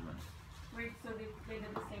Jewish woman. Wait, so they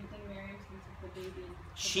did the same thing, Miriam, since the baby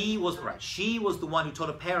She was right. She was the one who told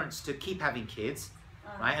her parents to keep having kids,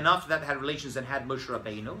 right? And after that, they had relations and had Moshe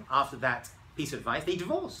Rabbeinu. After that piece of advice, they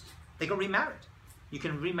divorced. They got remarried. You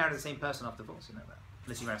can remarry the same person after divorce, you know that,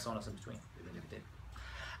 unless you marry someone else in between. They never did.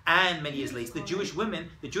 And many years later, the Jewish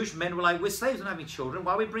men were like, we're slaves, we're not having children.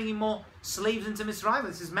 Why are we bringing more slaves into Mitzrayim?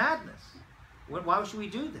 This is madness. Why should we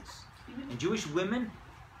do this? And Jewish women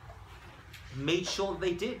made sure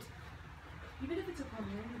they did. Even if it's a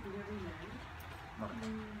problem, if they're remarried.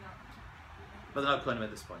 But they're not Kohanim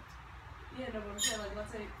at this point. Yeah, no, but I'm saying, like,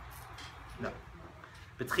 let's say. No.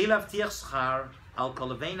 B'tchila avtiach schar al kol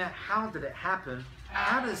avena. How did it happen?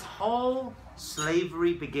 How does this whole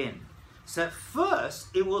slavery begin? So at first,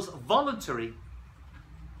 it was voluntary.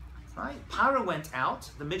 Right? Paro went out.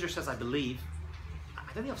 The Midrash says, I believe. I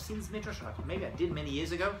don't think I've seen this Midrash. Maybe I did many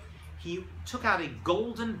years ago. He took out a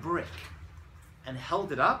golden brick and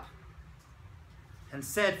held it up and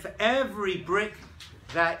said, for every brick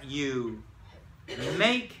that you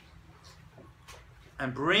make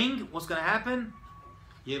and bring, what's going to happen?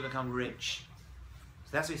 You become rich.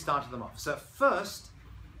 So that's how he started them off. So first,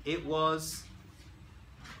 it was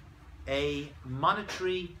a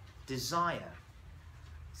monetary desire.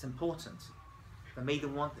 It's important. That made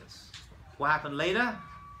them want this. What happened later?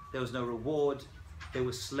 There was no reward. They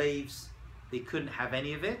were slaves. They couldn't have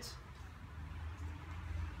any of it.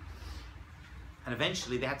 And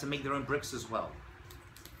eventually they had to make their own bricks as well.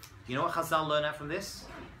 You know what Chazal learned out from this?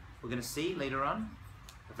 We're going to see later on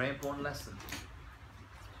a very important lesson.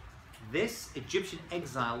 This Egyptian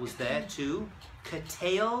exile was there to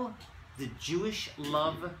curtail the Jewish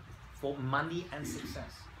love for money and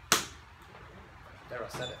success. There, I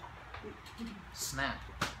said it. Snap.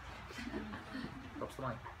 Drops the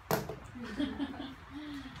mic.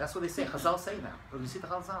 That's what they say. Chazal say now. We're going to see the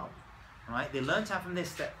Chazal. Right? They learned out from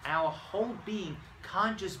this that our whole being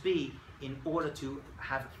can't just be in order to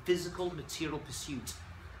have physical, material pursuit.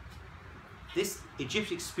 This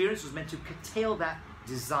Egyptian experience was meant to curtail that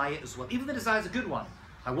desire as well. Even the desire is a good one.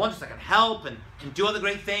 I want so I can help and do other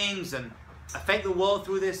great things and affect the world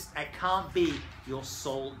through this. It can't be your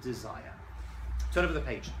sole desire. Turn over the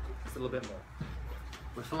page. Just a little bit more.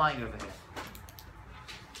 We're flying over here.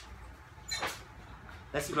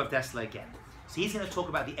 Let's see Rav Dessler again. So he's going to talk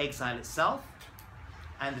about the exile itself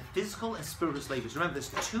and the physical and spiritual slavery. Remember,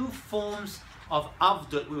 there's two forms of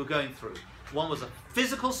avdut we were going through. One was a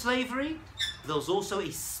physical slavery. There was also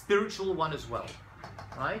a spiritual one as well.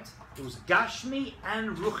 Right? It was Gashmi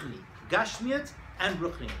and Ruchni. Gashmiut and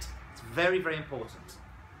Ruchniut. It's very, very important.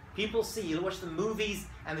 People see, you watch the movies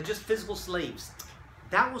and they're just physical slaves.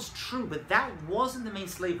 That was true, but that wasn't the main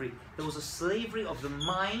slavery. There was a slavery of the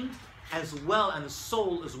mind as well and the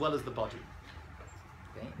soul as well as the body.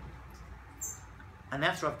 Okay? And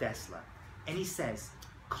that's Rav Dessler. And he says,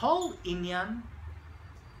 Kol inyan,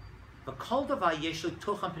 v'kol davar yesh lo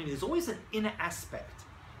tocham pnimi. There's always an inner aspect.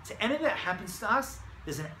 To anything that happens to us,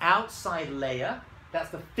 there's an outside layer. That's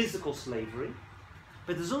the physical slavery.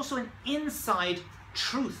 But there's also an inside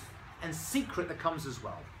truth and secret that comes as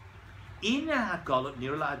well. You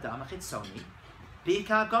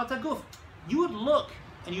would look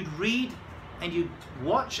and you'd read and you'd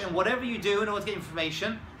watch and whatever you do in order to get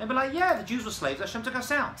information and be like, yeah, the Jews were slaves, Hashem took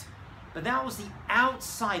us out. But that was the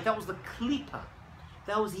outside, that was the klipa.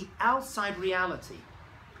 That was the outside reality.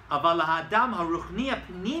 But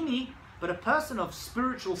a person of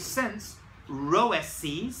spiritual sense, roes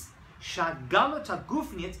sees,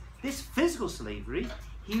 this physical slavery,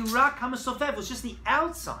 was just the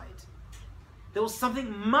outside. There was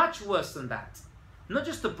something much worse than that. Not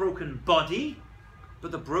just the broken body,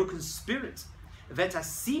 but the broken spirit.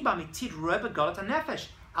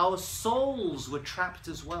 Our souls were trapped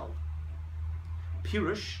as well.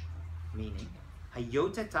 Pirush, meaning,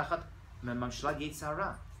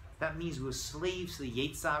 that means we were slaves to the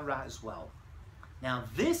Yetzer Hara as well. Now,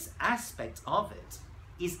 this aspect of it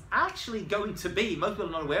is actually going to be, most people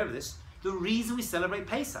are not aware of this, the reason we celebrate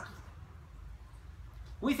Pesach.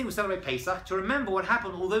 We think we celebrate Pesach to remember what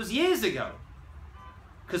happened all those years ago.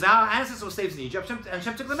 Because our ancestors were slaves in Egypt and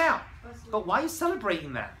Hashem took them out. But why are you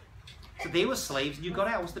celebrating that? So they were slaves and you got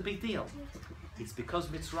out. What's the big deal? It's because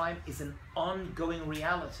Mitzrayim is an ongoing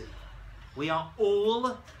reality. We are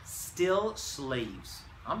all still slaves.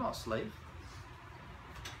 I'm not a slave.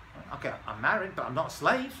 Okay, I'm married, but I'm not a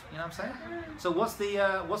slave. You know what I'm saying? So what's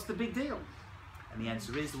the big deal? And the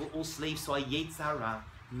answer is we're all slaves to our Yetzer Hara,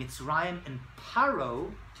 Mitzrayim and Paro.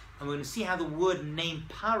 And we're going to see how the word name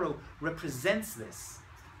Paro represents this.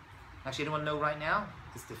 Actually, anyone know right now?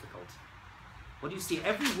 It's difficult. What do you see?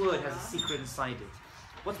 Every word has a secret inside it.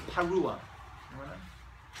 What's Parua?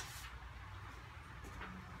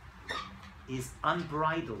 is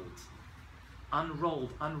unbridled,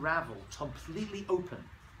 unrolled, unraveled, completely open.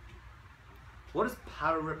 What does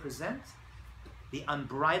Paro represent? The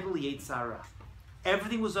unbridled Yetzer Hara.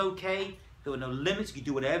 Everything was okay. There were no limits. You could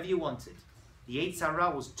do whatever you wanted. The Yetzer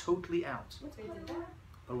Hara was totally out.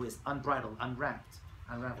 But it was unbridled,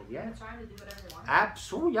 unraveled. Yeah. Trying to do whatever they want.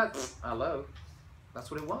 Absolutely. Yeah. Hello.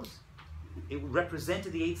 That's what it was. It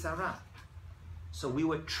represented the Yetzer Hara. So we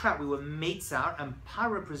were trapped. We were Meitzar, and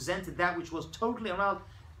Paro represented that which was totally around.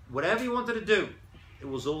 Whatever you wanted to do, it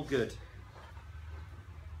was all good.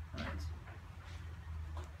 Right.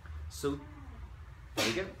 So there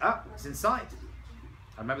you go. Ah, it's inside.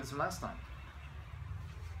 I remember this from last time.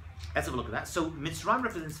 Let's have a look at that. So Mitzrayim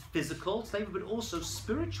represents physical slavery, but also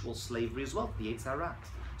spiritual slavery as well, the Yetzer Hara.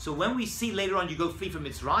 So when we see later on you go free from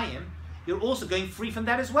Mitzrayim, you're also going free from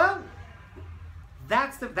that as well.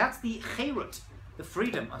 That's the chirut, the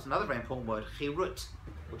freedom. That's another very important word, chirut.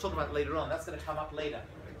 We'll talk about it later on. That's going to come up later.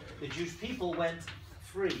 The Jewish people went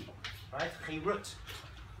free, right? Chirut.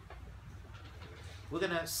 We're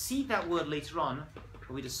going to see that word later on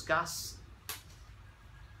when we discuss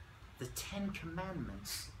the 10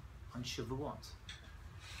 Commandments on Shavuot.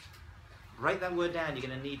 Write that word down, you're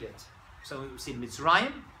going to need it. So we see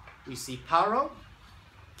Mitzrayim, we see Paro.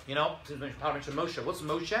 You know, Paro mentioned Moshe. What's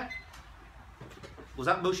Moshe? Was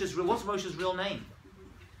that Moshe's real? What's Moshe's real name?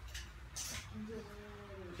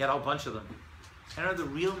 He had a whole bunch of them. I don't know the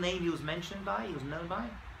real name he was mentioned by, he was known by.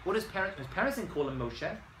 What his parents? His parents didn't call him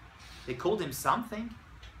Moshe. They called him something.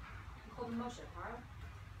 Who called him Moshe?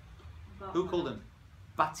 Paro? Who called him?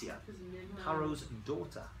 Batia, Paro's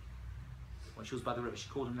daughter. When she was by the river, she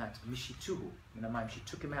called him that. Mishituhu, she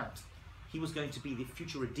took him out. He was going to be the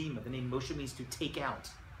future redeemer. The name Moshe means to take out.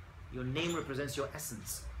 Your name represents your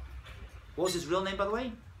essence. What was his real name, by the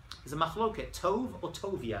way? It's a machloket, Tov or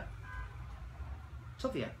Tovia.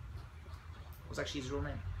 Tovia was actually his real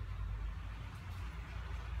name.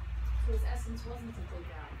 So his essence wasn't to take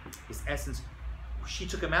out. His essence, she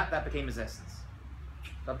took him out, that became his essence.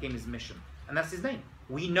 That became his mission. And that's his name.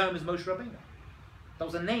 We know him as Moshe Rabbeinu. That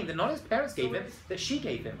was a name that not his parents gave him, that she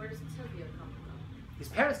gave him. Where does Tovia come from? His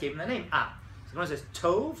parents gave him the name. So when it says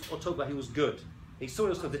Tov or Tovia, he was good. They saw it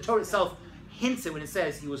was good. The Torah itself hints it when it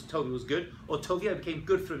says he was Tov, he was good. Or Tovia became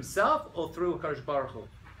good through himself or through HaKadosh Baruch Hu.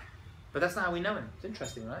 But that's not how we know him. It's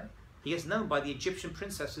interesting, right? He gets known by the Egyptian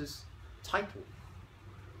princess's title.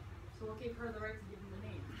 So what gave her the right to give him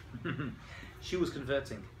the name? She was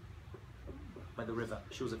converting by the river.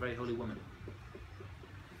 She was a very holy woman.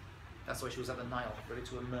 That's why she was at the Nile, ready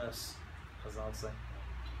to immerse, as I'll say.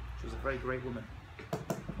 She was a very great woman.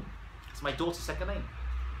 It's my daughter's second name.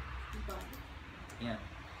 Yeah.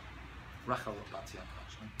 Rachel Batia,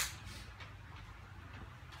 actually.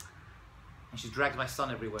 And she dragged my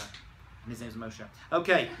son everywhere. And his name's Moshe.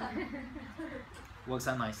 Okay. Works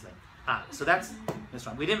out nicely. So that's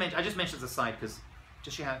right. We didn't mention, I just mentioned as a side because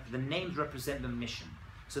just show you how the names represent the mission.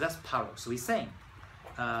 So that's Paro. So he's saying,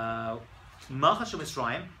 Malchus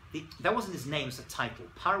Mitzrayim, that wasn't his name, it's a title.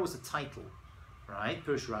 Paro was a title, right?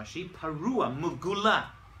 Pirush Rashi. Parua, Mugula.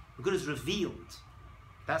 Mugula is revealed.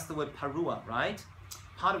 That's the word Parua, right?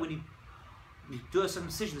 Part of when you do a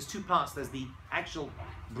circumcision, there's two parts. There's the actual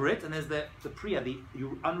Brit and there's the Priya.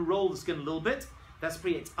 You unroll the skin a little bit. That's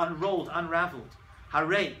Priya. It's unrolled, unraveled.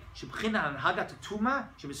 Hare, Shebchina and Hagat Tuma,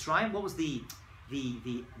 Shemisrayim. What was the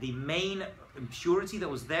main impurity that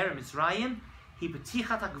was there in Mitzrayim? He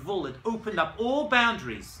Petichat HaGvul, it opened up all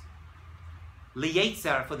boundaries.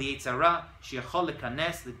 Liyetzer, for the Yetzer Hara, Sheyachol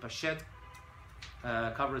Lekanes, Litpashet,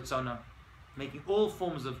 Kavratzona, making all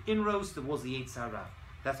forms of inroads towards the Yetzer Hara.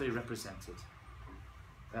 That's what he represented.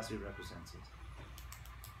 That's what he represented.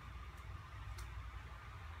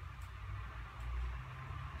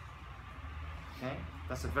 Okay,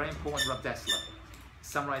 that's a very important Rav Dessler.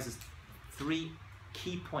 Summarizes 3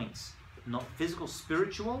 key points: not physical,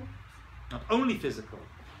 spiritual, not only physical.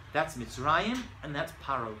 That's Mitzrayim and that's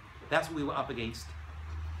Paro. That's what we were up against.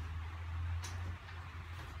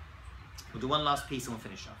 We'll do one last piece and we'll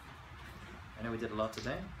finish up. I know we did a lot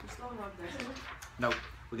today. No,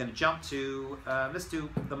 we're going to jump to, let's do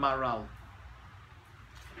the Maral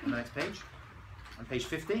on the next page, on page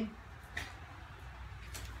 50.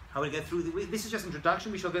 How we go through, this is just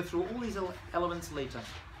introduction, we shall go through all these elements later.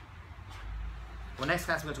 Well, next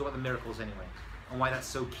class we're going to talk about the miracles anyway, and why that's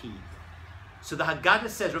so key. So the Haggadah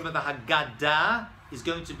says, remember the Haggadah is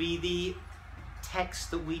going to be the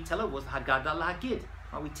text that we tell over, the Haggadah Lahagid.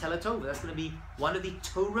 We tell it over. That's going to be one of the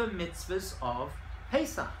Torah mitzvahs of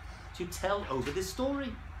Pesach, to tell over this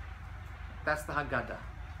story. That's the Haggadah.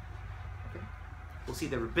 Okay? We'll see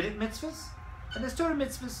the rabbinic mitzvahs, and there's Torah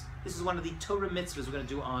mitzvahs. This is one of the Torah mitzvahs we're going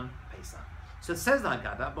to do on Pesach. So it says the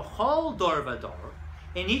Haggadah, B'chol dor v'dor,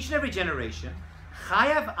 in each and every generation,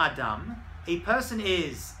 Chayav Adam, a person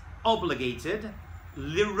is obligated,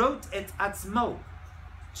 lirot et atzmo,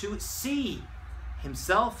 to see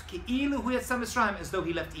himself, ki'ilu hu yatsa Mitzrayim, as though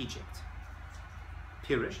he left Egypt.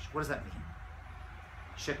 Pirish, what does that mean?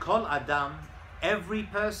 Shekol Adam, every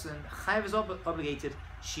person, Chayav is obligated,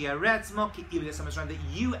 shi'areh atzmo ki'ilu yatsa Mitzrayim, that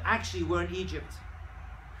you actually were in Egypt.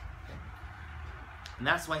 And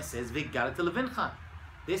that's why it says, V'galat levincha.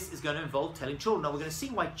 This is going to involve telling children. Now we're going to see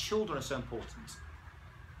why children are so important.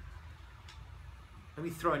 Let me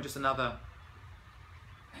throw in just another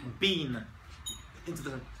bean into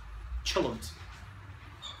the cholent,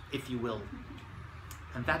 if you will.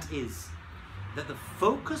 And that is that the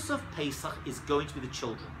focus of Pesach is going to be the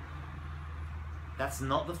children. That's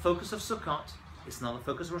not the focus of Sukkot. It's not the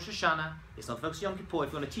focus of Rosh Hashanah. It's not the focus of Yom Kippur.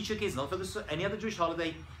 If you want to teach your kids, it's not the focus of any other Jewish holiday.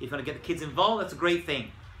 If you want to get the kids involved, that's a great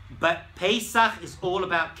thing. But Pesach is all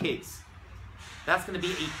about kids. That's going to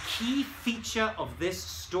be a key feature of this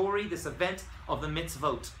story, this event of the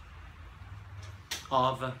mitzvot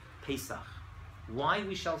of Pesach. Why,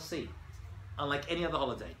 we shall see. Unlike any other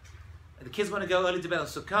holiday. If the kids want to go early to bed on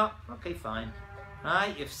Sukkot, okay, fine.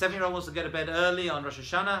 Right? If 7-year-old wants to go to bed early on Rosh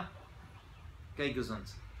Hashanah, okay, gesund.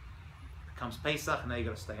 Comes Pesach, now you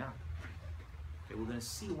got to stay up. Okay, we're going to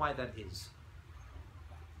see why that is.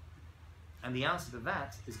 And the answer to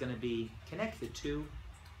that is going to be connected to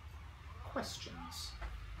questions,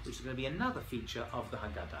 which is going to be another feature of the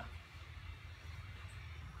Haggadah.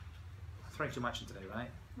 I'm throwing too much in today, right?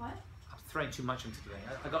 What? I'm throwing too much in today.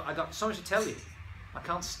 I got so much to tell you. I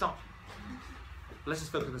can't stop. Let's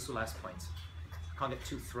just focus on this last point. I can't get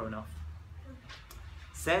too thrown off.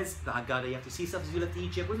 Says the Haggadah, you have to see yourself as you left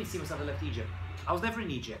Egypt. What do you mean see myself as I left Egypt? I was never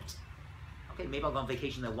in Egypt. Okay, maybe I'll go on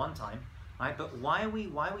vacation there one time, right? But why are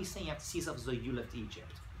we saying you have to see yourself as though you left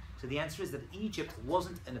Egypt? So the answer is that Egypt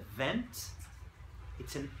wasn't an event,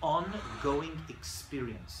 it's an ongoing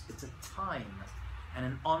experience. It's a time and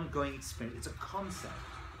an ongoing experience. It's a concept.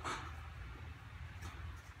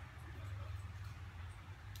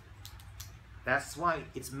 That's why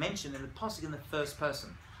it's mentioned in the Pasuk in the first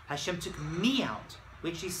person. Hashem took me out. We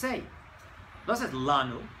actually say, it says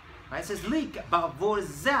lanu, right? It says lik ba'avor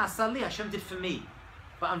zeh asali, Hashem did for me.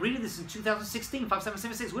 But I'm reading this in 2016,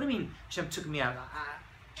 5776. What do you mean Hashem took me out?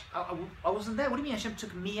 I wasn't there. What do you mean Hashem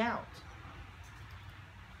took me out?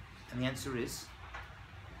 And the answer is,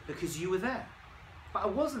 because you were there. But I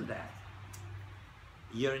wasn't there.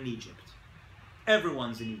 You're in Egypt.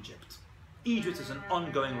 Everyone's in Egypt. Egypt is an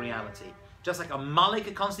ongoing reality. Just like Amalek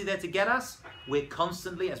are constantly there to get us, we're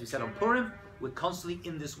constantly, as we said on Purim, we're constantly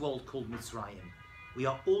in this world called Mitzrayim. We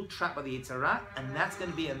are all trapped by the Yetzer Hara, and that's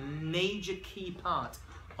going to be a major key part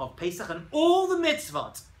of Pesach and all the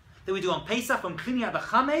mitzvot that we do on Pesach, from cleaning out the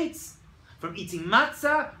chametz, from eating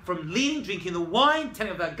matzah, from leading, drinking the wine,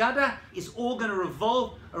 telling of the Haggadah, is all going to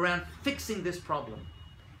revolve around fixing this problem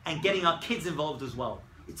and getting our kids involved as well.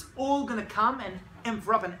 It's all going to come and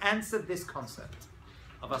envelop and answer this concept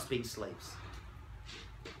of us being slaves.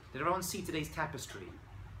 Did everyone see today's tapestry?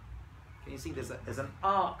 Can you see there's an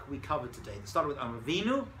arc we covered today. It started with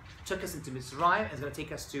Avinu, took us into Mitzrayim, and is going to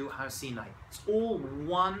take us to Har Sinai. It's all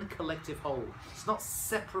one collective whole. It's not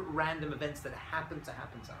separate random events that happen to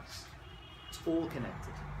us. It's all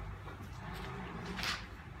connected.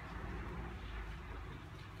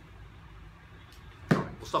 All right,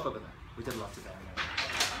 we'll stop over there. We did a lot today.